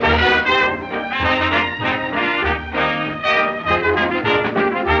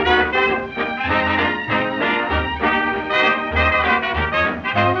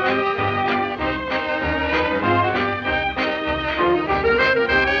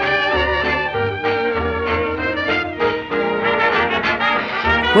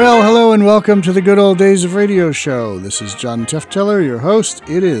Well, hello and welcome to the Good Old Days of Radio show. This is John Tefteller, your host.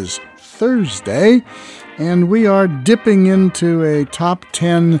 It is Thursday, and we are dipping into a top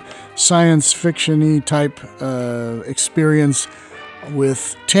 10 science fiction-y type experience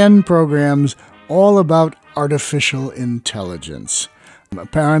with 10 programs all about artificial intelligence.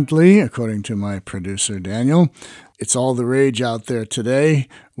 Apparently, according to my producer Daniel, it's all the rage out there today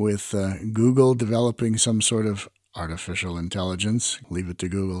with Google developing some sort of artificial intelligence. Leave it to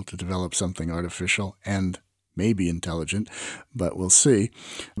Google to develop something artificial and maybe intelligent, but we'll see.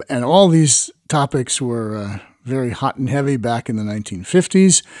 And all these topics were very hot and heavy back in the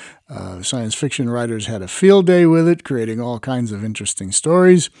 1950s. Science fiction writers had a field day with it, creating all kinds of interesting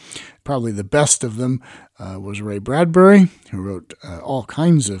stories. Probably the best of them was Ray Bradbury, who wrote all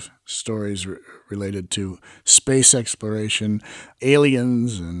kinds of stories related to space exploration,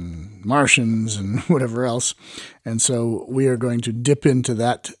 aliens and Martians and whatever else. And so we are going to dip into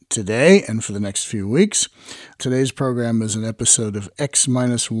that today and for the next few weeks. Today's program is an episode of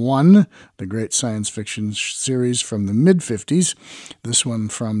X-1, the great science fiction series from the mid-50s. This one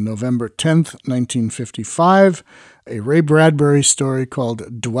from November 10th, 1955, a Ray Bradbury story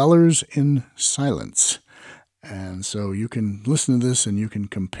called Dwellers in Silence. And so you can listen to this and you can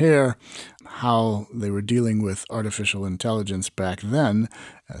compare how they were dealing with artificial intelligence back then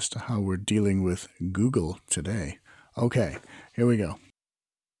as to how we're dealing with Google today. Okay, here we go.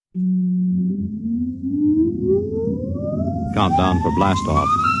 Countdown for blast off.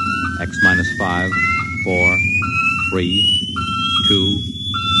 X-5, 4, 3, 2,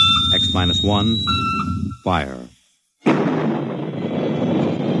 X-1, fire.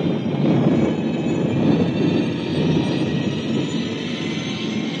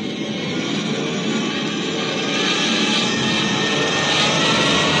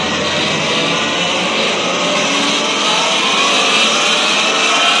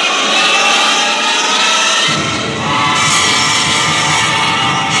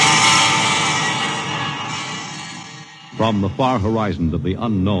 From the far horizons of the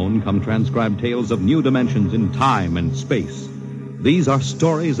unknown come transcribed tales of new dimensions in time and space. These are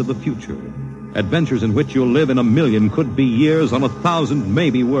stories of the future, adventures in which you'll live in a million could-be years on 1,000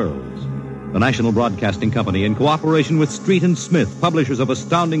 maybe worlds. The National Broadcasting Company, in cooperation with Street and Smith, publishers of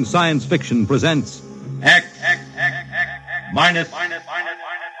astounding science fiction, presents X minus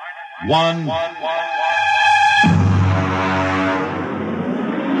 1.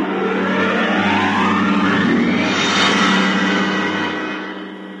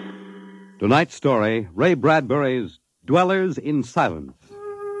 Tonight's story, Ray Bradbury's Dwellers in Silence.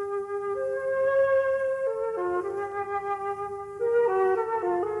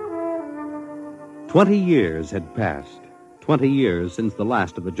 "20 years had passed. 20 years since the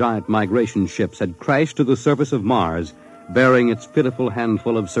last of the giant migration ships had crashed to the surface of Mars, bearing its pitiful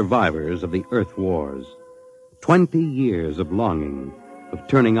handful of survivors of the Earth Wars. 20 years of longing, of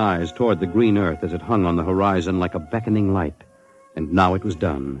turning eyes toward the green Earth as it hung on the horizon like a beckoning light. And now it was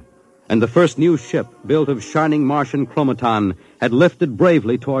done. And the first new ship, built of shining Martian chromaton, had lifted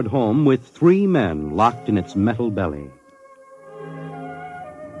bravely toward home with 3 men locked in its metal belly.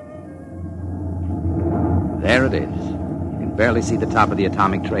 There it is. You can barely see the top of the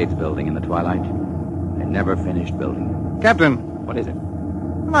Atomic Trades building in the twilight. They never finished building. Captain. What is it?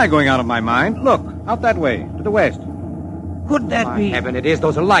 Am I going out of my mind? Look, out that way, to the west. Could that be? Heaven, it is.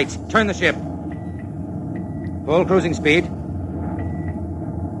 Those are lights. Turn the ship. Full cruising speed.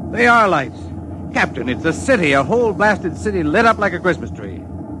 They are lights. Captain, it's a city, a whole blasted city lit up like a Christmas tree.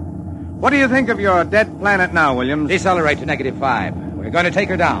 What do you think of your dead planet now, Williams? Decelerate to -5. We're going to take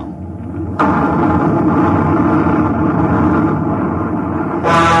her down.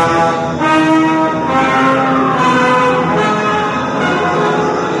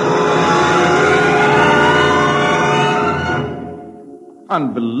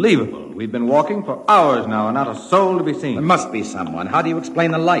 Unbelievable. We've been walking for hours now and not a soul to be seen. There must be someone. How do you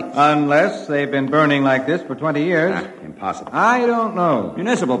explain the lights? Unless they've been burning like this for 20 years. Impossible. I don't know.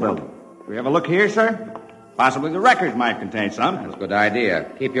 Municipal building. Do we have a look here, sir? Possibly the records might contain some. That's a good idea.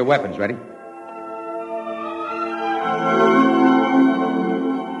 Keep your weapons ready.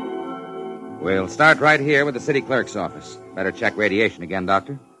 We'll start right here with the city clerk's office. Better check radiation again,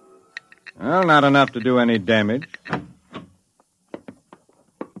 Doctor. Well, not enough to do any damage.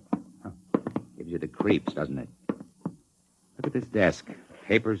 Gives you the creeps, doesn't it? Look at this desk.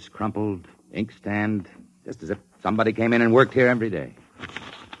 Papers crumpled, inkstand, just as if somebody came in and worked here every day.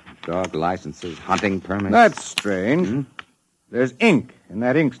 Dog licenses, hunting permits. That's strange. There's ink in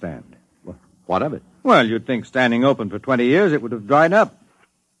that inkstand. Well, what of it? Well, you'd think standing open for 20 years it would have dried up.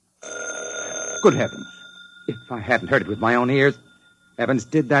 Good heavens. If I hadn't heard it with my own ears. Evans,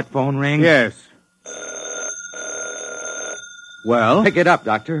 did that phone ring? Yes. Well? Pick it up,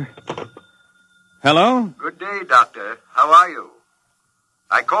 Doctor. Hello? Good day, Doctor. How are you?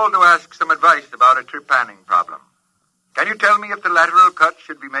 I called to ask some advice about a trepanning problem. Can you tell me if the lateral cut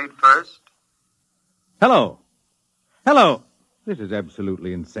should be made first? Hello? Hello? This is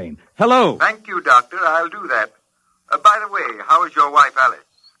absolutely insane. Hello? Thank you, Doctor. I'll do that. By the way, how is your wife, Alice?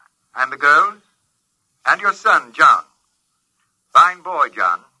 And the girls? And your son, John? Fine boy,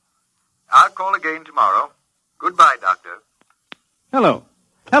 John. I'll call again tomorrow. Goodbye, Doctor. Hello?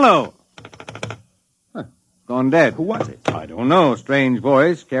 Hello? Huh. Gone dead. Who was it? I don't know. Strange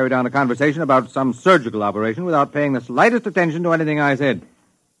voice carried on a conversation about some surgical operation without paying the slightest attention to anything I said.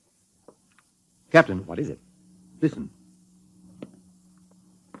 Captain. What is it? Listen.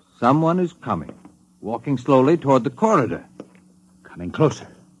 Someone is coming, walking slowly toward the corridor. Coming closer.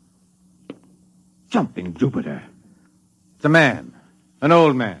 Jumping Jupiter. It's a man. An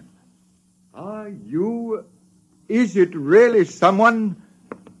old man. Are you... Is it really someone?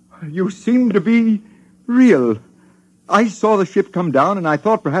 You seem to be real. I saw the ship come down, and I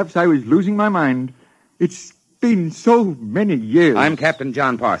thought perhaps I was losing my mind. It's been so many years. I'm Captain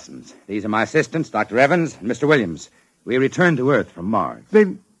John Parsons. These are my assistants, Dr. Evans and Mr. Williams. We returned to Earth from Mars.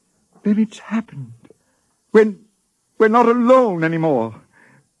 Then it's happened. We're not alone anymore.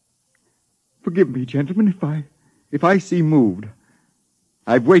 Forgive me, gentlemen, if I seem moved.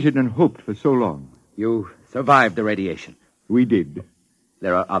 I've waited and hoped for so long. You survived the radiation. We did.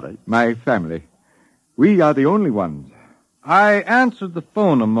 There are others. My family. We are the only ones. I answered the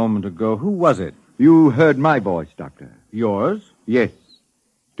phone a moment ago. Who was it? You heard my voice, Doctor. Yours? Yes.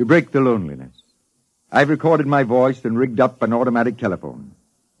 To break the loneliness. I've recorded my voice and rigged up an automatic telephone.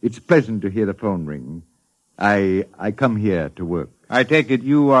 It's pleasant to hear the phone ring. I come here to work. I take it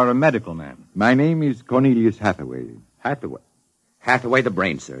you are a medical man. My name is Cornelius Hathaway. Hathaway? Hathaway, the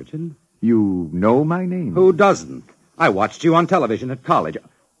brain surgeon? You know my name? Who doesn't? I watched you on television at college.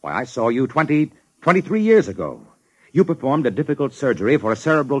 Why, I saw you 23 years ago. You performed a difficult surgery for a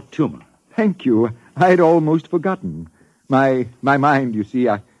cerebral tumor. Thank you. I'd almost forgotten. My mind, you see,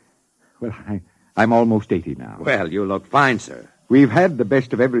 I'm almost 80 now. Well, you look fine, sir. We've had the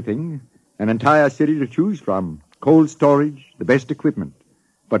best of everything. An entire city to choose from. Cold storage, the best equipment.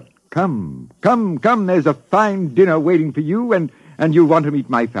 But come. There's a fine dinner waiting for you, and you'll want to meet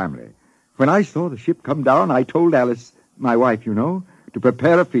my family. When I saw the ship come down, I told Alice, my wife, you know, to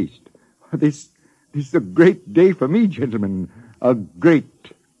prepare a feast. This is a great day for me, gentlemen. A great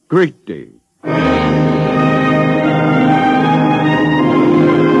day.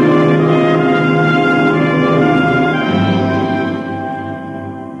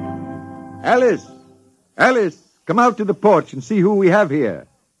 Alice, come out to the porch and see who we have here.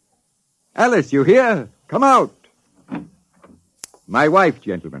 Alice, you here? Come out. My wife,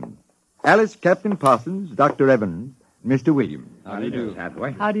 gentlemen. Alice, Captain Parsons, Dr. Evans, Mr. Williams. How do you do,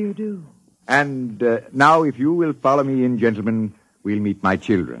 Hathaway? How do you do? And now, if you will follow me in, gentlemen, we'll meet my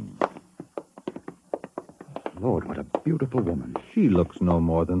children. Lord, what a beautiful woman. She looks no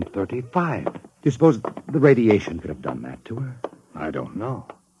more than 35. Do you suppose the radiation could have done that to her? I don't know.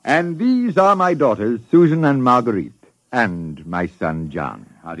 And these are my daughters, Susan and Marguerite, and my son, John.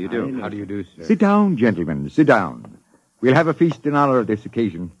 How do you do? How do you do, sir? Sit down, gentlemen, sit down. We'll have a feast in honor of this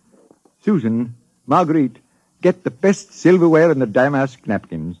occasion. Susan, Marguerite, get the best silverware and the damask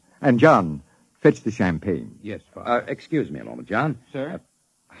napkins. And John, fetch the champagne. Yes, Father. Excuse me a moment, John. Sir?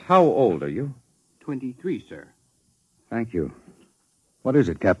 How old are you? 23, sir. Thank you. What is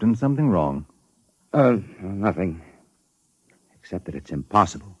it, Captain? Something wrong? Nothing. Except that it's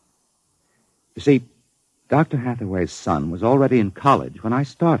impossible. You see, Dr. Hathaway's son was already in college when I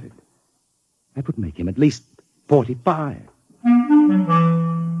started. That would make him at least 45.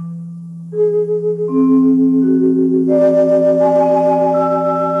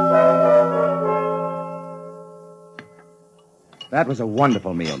 That was a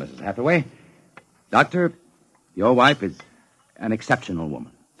wonderful meal, Mrs. Hathaway. Doctor, your wife is an exceptional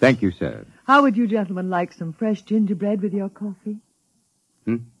woman. Thank you, sir. How would you gentlemen like some fresh gingerbread with your coffee?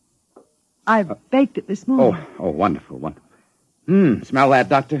 I baked it this morning. Oh, wonderful, wonderful. Smell that,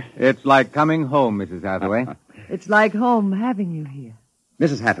 Doctor? It's like coming home, Mrs. Hathaway. It's like home having you here.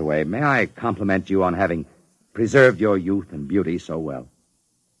 Mrs. Hathaway, may I compliment you on having preserved your youth and beauty so well?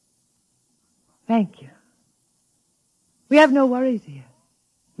 Thank you. We have no worries here.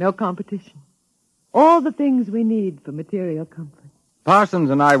 No competition. All the things we need for material comfort. Parsons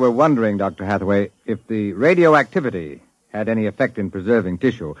and I were wondering, Dr. Hathaway, if the radioactivity had any effect in preserving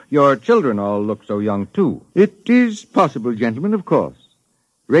tissue. Your children all look so young, too. It is possible, gentlemen, of course.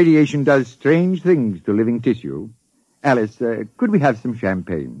 Radiation does strange things to living tissue. Alice, could we have some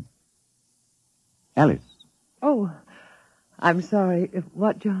champagne? Alice, Oh, I'm sorry.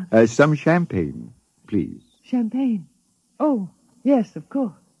 What, John? some champagne, please. Champagne. Oh, yes, of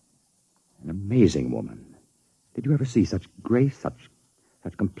course. An amazing woman. Did you ever see such grace, such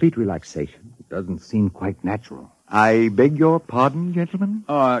complete relaxation? It doesn't seem quite natural. I beg your pardon, gentlemen?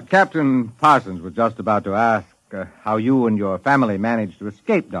 Captain Parsons was just about to ask how you and your family managed to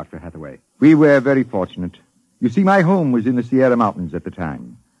escape, Dr. Hathaway. We were very fortunate. You see, my home was in the Sierra Mountains at the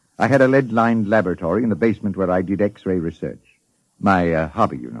time. I had a lead-lined laboratory in the basement where I did X-ray research. My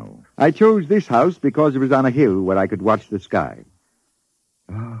hobby, you know. I chose this house because it was on a hill where I could watch the sky.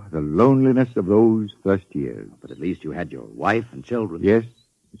 Oh, the loneliness of those first years. But at least you had your wife and children. Yes,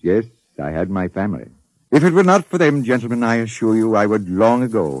 I had my family. If it were not for them, gentlemen, I assure you I would long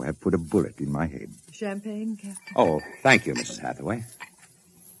ago have put a bullet in my head. Champagne, Captain? Oh, thank you, Mrs. Hathaway.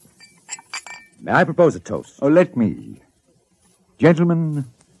 May I propose a toast? Oh, let me. Gentlemen,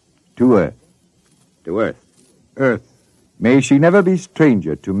 to Earth. To Earth. Earth. May she never be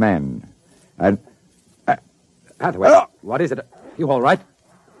stranger to man. And... Hathaway, what is it? You all right?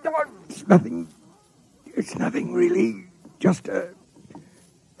 It's nothing. It's nothing, really. Just a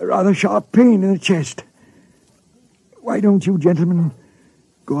rather sharp pain in the chest. Why don't you gentlemen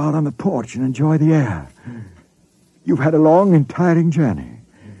go out on the porch and enjoy the air? You've had a long and tiring journey.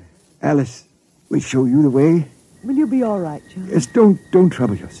 Alice, we'll show you the way. Will you be all right, John? Yes, don't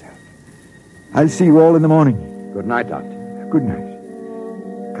trouble yourself. I'll see you all in the morning. Good night, Doctor. Good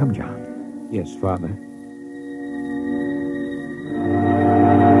night. Come, John. Yes, Father.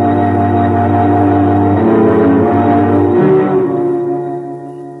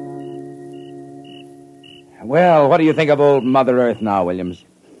 Well, what do you think of old Mother Earth now, Williams?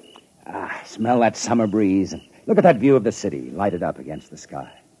 Smell that summer breeze. Look at that view of the city, lighted up against the sky.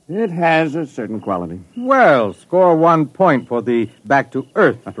 It has a certain quality. Well, score 1 point for the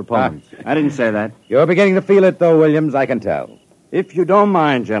back-to-earth proponents. I didn't say that. You're beginning to feel it, though, Williams, I can tell. If you don't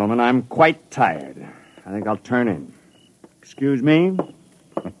mind, gentlemen, I'm quite tired. I think I'll turn in. Excuse me?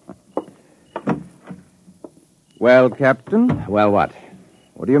 Well, Captain, Well, what?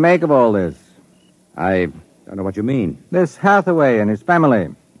 what do you make of all this? I don't know what you mean. This Hathaway and his family.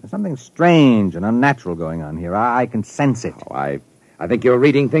 There's something strange and unnatural going on here. I can sense it. Oh, I think you're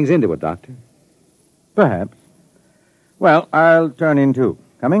reading things into it, Doctor. Perhaps. Well, I'll turn in, too.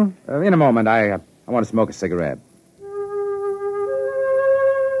 Coming? In a moment, I want to smoke a cigarette.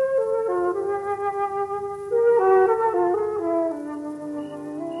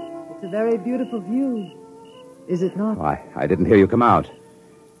 It's a very beautiful view, is it not? Oh, I didn't hear you come out.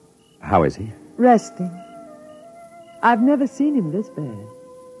 How is he? Resting. I've never seen him this bad.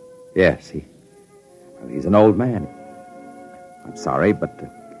 Yes, he's an old man. I'm sorry, but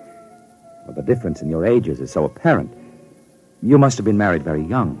the difference in your ages is so apparent. You must have been married very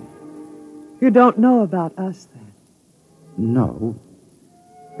young. You don't know about us, then? No,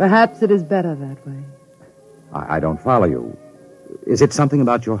 Perhaps it is better that way. I don't follow you. Is it something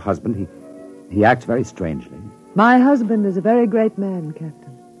about your husband? He acts very strangely. My husband is a very great man,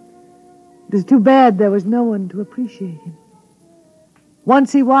 Captain. It is too bad there was no one to appreciate him.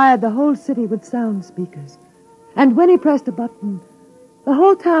 Once he wired the whole city with sound speakers. And when he pressed a button, the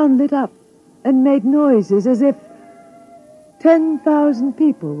whole town lit up and made noises as if 10,000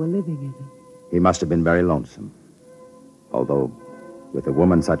 people were living in it. He must have been very lonesome. Although, with a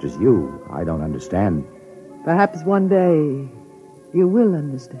woman such as you, I don't understand. Perhaps one day you will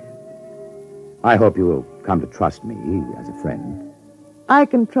understand. I hope you will come to trust me as a friend. I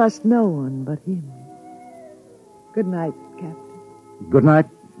can trust no one but him. Good night, Captain. Good night,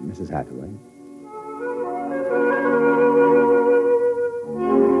 Mrs. Hathaway.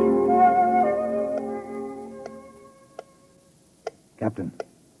 Captain.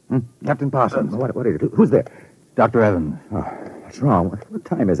 Captain Parsons. What is it? Who's there? Dr. Evans. Oh, what's wrong? What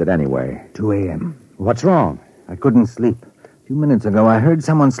time is it anyway? 2 a.m. What's wrong? I couldn't sleep. A few minutes ago, I heard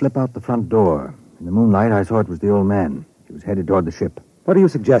someone slip out the front door. In the moonlight, I saw it was the old man. He was headed toward the ship. What are you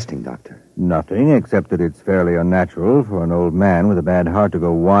suggesting, Doctor? Nothing, except that it's fairly unnatural for an old man with a bad heart to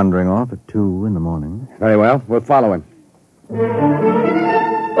go wandering off at 2 in the morning. Very well. We'll follow him.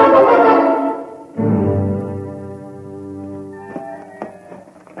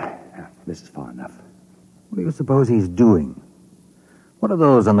 This is far enough. What do you suppose he's doing? What are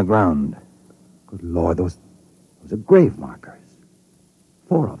those on the ground? Good Lord, those are grave markers.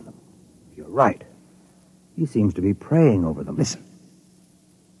 4 of them. You're right. He seems to be praying over them. Listen.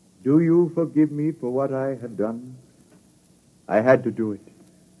 Do you forgive me for what I had done? I had to do it.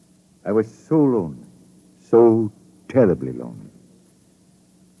 I was so lonely, so terribly lonely.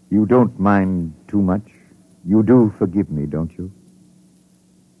 You don't mind too much? You do forgive me, don't you?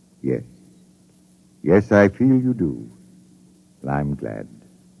 Yes. Yes, I feel you do. Well, I'm glad.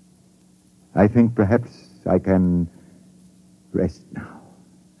 I think perhaps I can rest now.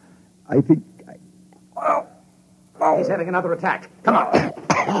 I think He's having another attack. Come on.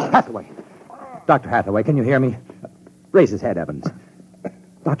 Hathaway. Dr. Hathaway, can you hear me? Raise his head, Evans.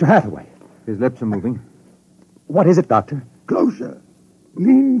 Dr. Hathaway. His lips are moving. What is it, Doctor? Closer.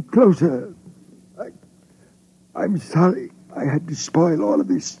 Lean closer. I'm sorry I had to spoil all of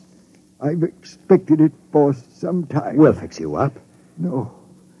this. I've expected it for some time. We'll fix you up. No,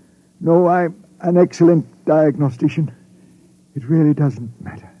 I'm an excellent diagnostician. It really doesn't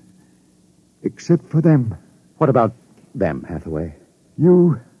matter. Except for them. What about them, Hathaway?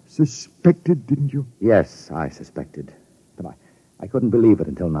 You suspected, didn't you? Yes, I suspected. But I couldn't believe it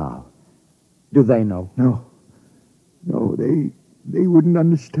until now. Do they know? No, they wouldn't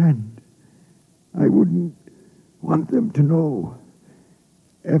understand. I wouldn't want them to know.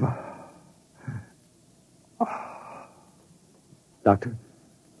 Ever. Doctor?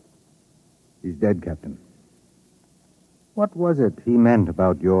 He's dead, Captain. What was it he meant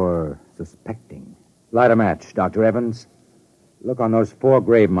about your suspecting? Light a match, Dr. Evans. Look on those 4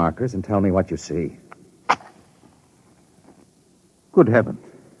 grave markers and tell me what you see. Good heavens.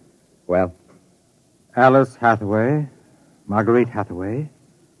 Well? Alice Hathaway, Marguerite Hathaway,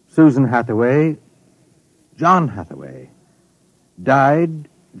 Susan Hathaway, John Hathaway. Died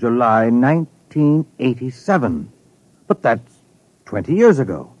July 1987. But that's 20 years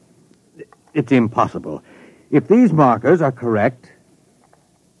ago. It's impossible. If these markers are correct,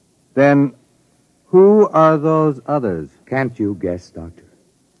 then who are those others? Can't you guess, Doctor?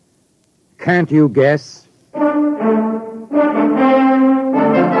 Can't you guess?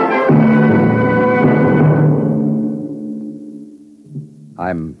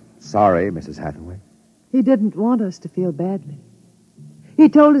 I'm sorry, Mrs. Hathaway. He didn't want us to feel badly. He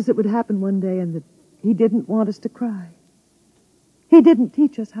told us it would happen one day and that he didn't want us to cry. He didn't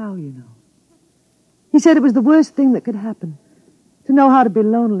teach us how, you know. He said it was the worst thing that could happen, to know how to be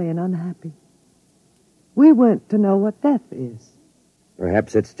lonely and unhappy. We weren't to know what death is.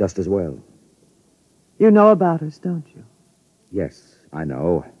 Perhaps it's just as well. You know about us, don't you? Yes, I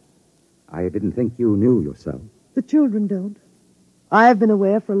know. I didn't think you knew yourself. The children don't. I've been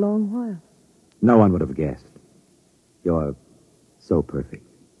aware for a long while. No one would have guessed. You're so perfect.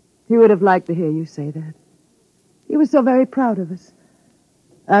 He would have liked to hear you say that. He was so very proud of us.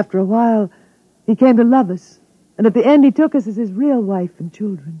 After a while, he came to love us, and at the end he took us as his real wife and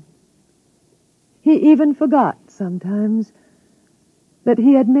children. He even forgot, sometimes, that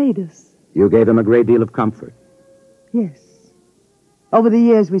he had made us. You gave him a great deal of comfort. Yes. Over the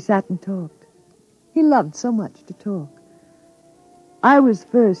years, we sat and talked. He loved so much to talk. I was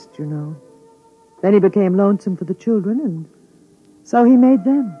first, you know. Then he became lonesome for the children, and so he made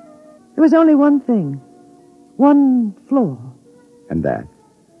them. There was only one thing. One flaw. And that?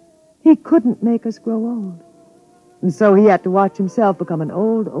 He couldn't make us grow old. And so he had to watch himself become an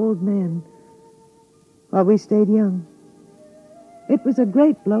old, old man while we stayed young. It was a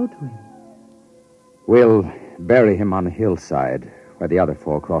great blow to him. We'll bury him on the hillside where the other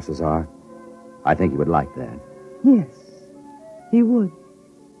 4 crosses are. I think he would like that. Yes, he would.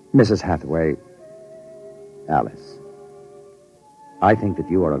 Mrs. Hathaway, Alice, I think that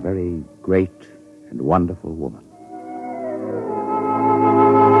you are a very great and wonderful woman.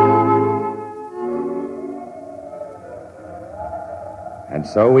 And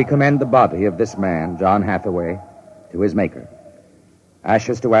so we commend the body of this man, John Hathaway, to his Maker.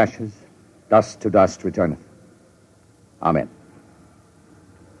 Ashes to ashes, dust to dust returneth. Amen.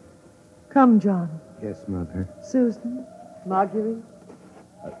 Come, John. Yes, Mother. Susan, Marguerite.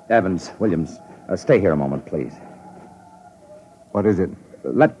 Evans, Williams, stay here a moment, please. What is it?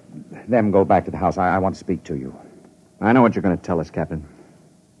 Let them go back to the house. I want to speak to you. I know what you're going to tell us, Captain.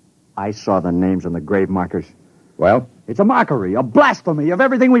 I saw the names on the grave markers. Well? It's a mockery, a blasphemy of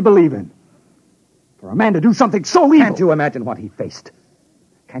everything we believe in. For a man to do something so evil. Can't you imagine what he faced?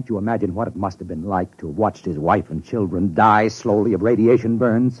 Can't you imagine what it must have been like to have watched his wife and children die slowly of radiation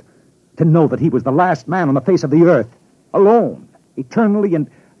burns? To know that he was the last man on the face of the earth, alone, eternally and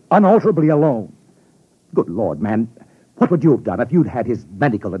unalterably alone. Good Lord, man, what would you have done if you'd had his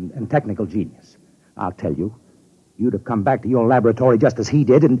medical and technical genius? I'll tell you, you'd have come back to your laboratory just as he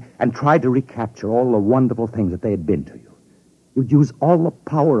did and tried to recapture all the wonderful things that they had been to you. You'd use all the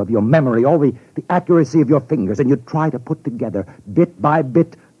power of your memory, all the accuracy of your fingers, and you'd try to put together, bit by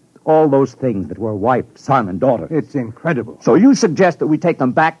bit, all those things that were wife, son, and daughter. It's incredible. So you suggest that we take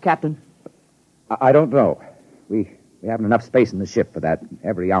them back, Captain? I don't know. We haven't enough space in the ship for that.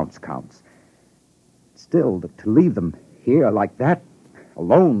 Every ounce counts. It's Still, to leave them here like that,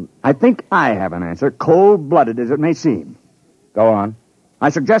 alone. I think I have an answer, cold-blooded as it may seem. Go on.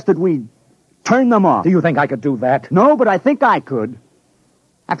 I suggested we turn them off. Do you think I could do that? No, but I think I could.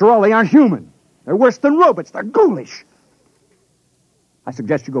 After all, they aren't human. They're worse than robots. They're ghoulish. I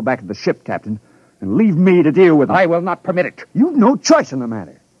suggest you go back to the ship, Captain, and leave me to deal with them. I will not permit it. You've no choice in the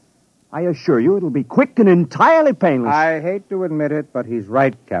matter. I assure you it'll be quick and entirely painless. I hate to admit it, but he's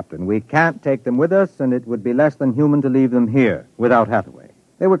right, Captain. We can't take them with us, and it would be less than human to leave them here without Hathaway.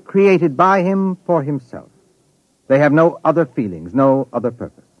 They were created by him for himself. They have no other feelings, no other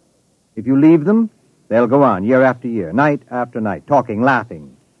purpose. If you leave them, they'll go on year after year, night after night, talking,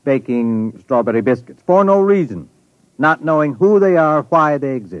 laughing, baking strawberry biscuits for no reason, not knowing who they are, why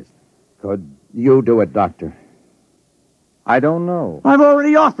they exist. Could you do it, Doctor? I don't know. I've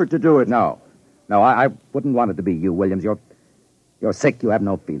already offered to do it. No, I wouldn't want it to be you, Williams. You're sick. You have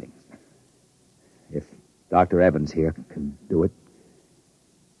no feelings. If Dr. Evans here can do it,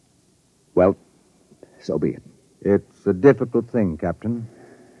 well, so be it. It's a difficult thing, Captain.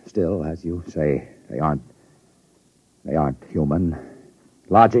 Still, as you say, they aren't human.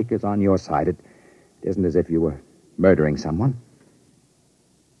 Logic is on your side. It isn't as if you were murdering someone.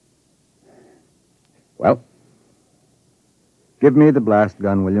 Well, give me the blast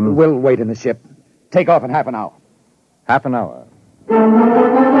gun, Williams. We'll wait in the ship. Take off in half an hour. Half an hour.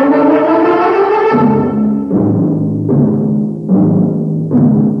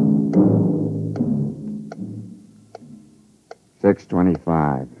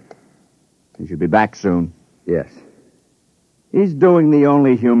 $6:25. He should be back soon. Yes. He's doing the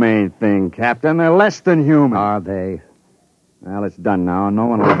only humane thing, Captain. They're less than human. Are they? Well, it's done now. No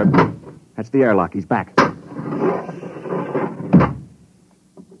one will ever... That's the airlock. He's back.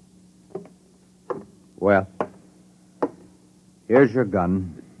 Well, here's your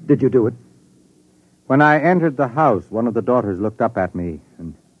gun. Did you do it? When I entered the house, one of the daughters looked up at me,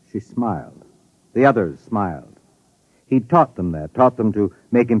 and she smiled. The others smiled. He taught them that, taught them to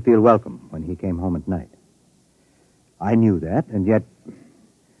make him feel welcome when he came home at night. I knew that, and yet,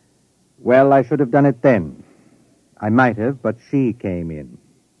 well, I should have done it then. I might have, but she came in.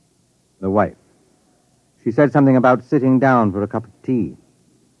 The wife. She said something about sitting down for a cup of tea.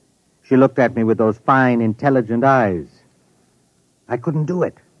 She looked at me with those fine, intelligent eyes. I couldn't do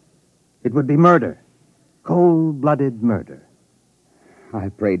it. It would be murder. Cold-blooded murder. I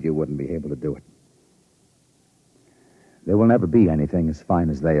prayed you wouldn't be able to do it. There will never be anything as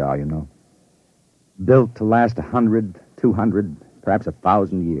fine as they are, you know. Built to last 100, 200, perhaps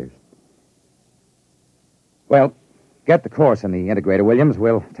 1,000 years. Well, get the course in the integrator, Williams.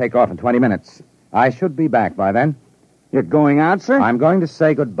 We'll take off in 20 minutes. I should be back by then. You're going out, sir? I'm going to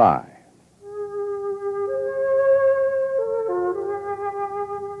say goodbye.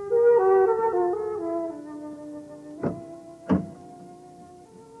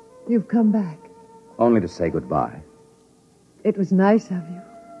 You've come back. Only to say goodbye. It was nice of you.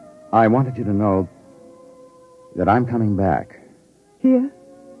 I wanted you to know that I'm coming back. Here?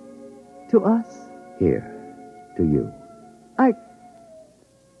 To us? Here. To you.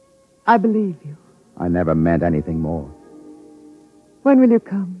 I believe you. I never meant anything more. When will you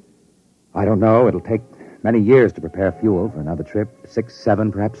come? I don't know. It'll take many years to prepare fuel for another trip. 6,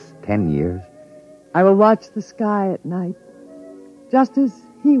 7, perhaps 10 years. I will watch the sky at night, just as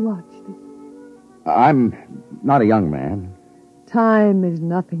he watched it. I'm not a young man. Time is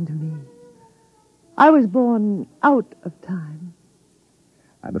nothing to me. I was born out of time.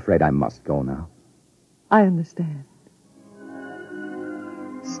 I'm afraid I must go now. I understand.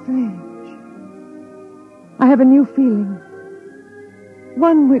 Strange. I have a new feeling.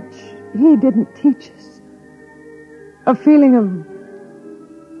 One which he didn't teach us. A feeling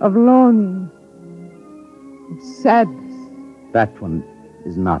of longing, of sadness. That one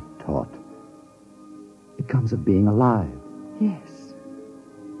is not taught. It comes of being alive. Yes,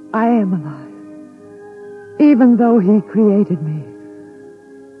 I am alive. Even though he created me.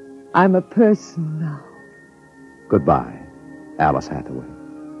 I'm a person now. Goodbye, Alice Hathaway.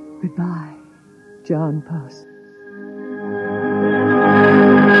 Goodbye, John Parsons.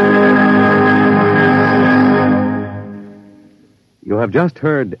 You have just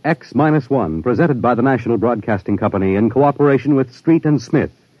heard X-1, presented by the National Broadcasting Company in cooperation with Street and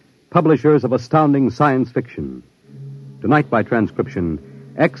Smith, publishers of astounding science fiction. Tonight, by transcription,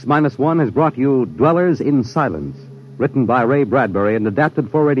 X-1 has brought you Dwellers in Silence, written by Ray Bradbury and adapted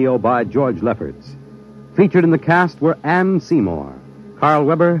for radio by George Lefferts. Featured in the cast were Anne Seymour, Carl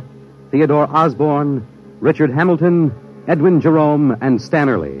Weber, Theodore Osborne, Richard Hamilton, Edwin Jerome, and Stan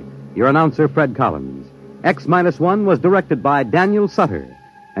Early. Your announcer, Fred Collins. X-1 was directed by Daniel Sutter.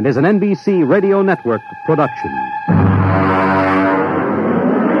 and is an NBC Radio Network production.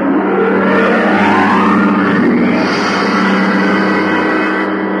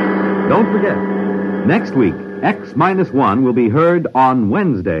 Don't forget, next week, X-1 will be heard on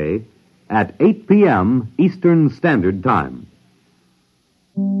Wednesday at 8 p.m. Eastern Standard Time.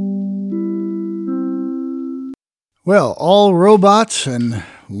 Well, all robots and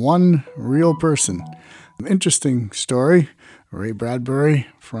one real person. Interesting story. Ray Bradbury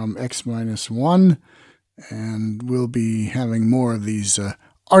from X-1, and we'll be having more of these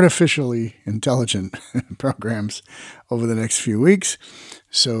artificially intelligent programs over the next few weeks.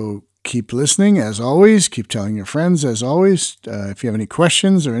 So keep listening, as always. Keep telling your friends, as always. If you have any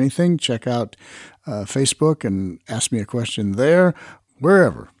questions or anything, check out Facebook and ask me a question there,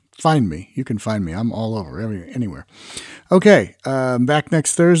 wherever. Find me. You can find me. I'm all over, anywhere. Okay, back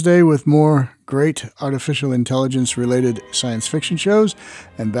next Thursday with more great artificial intelligence-related science fiction shows,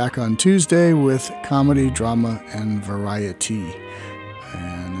 and back on Tuesday with comedy, drama, and variety.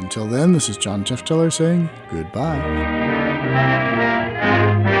 And until then, this is John Tefteller saying goodbye.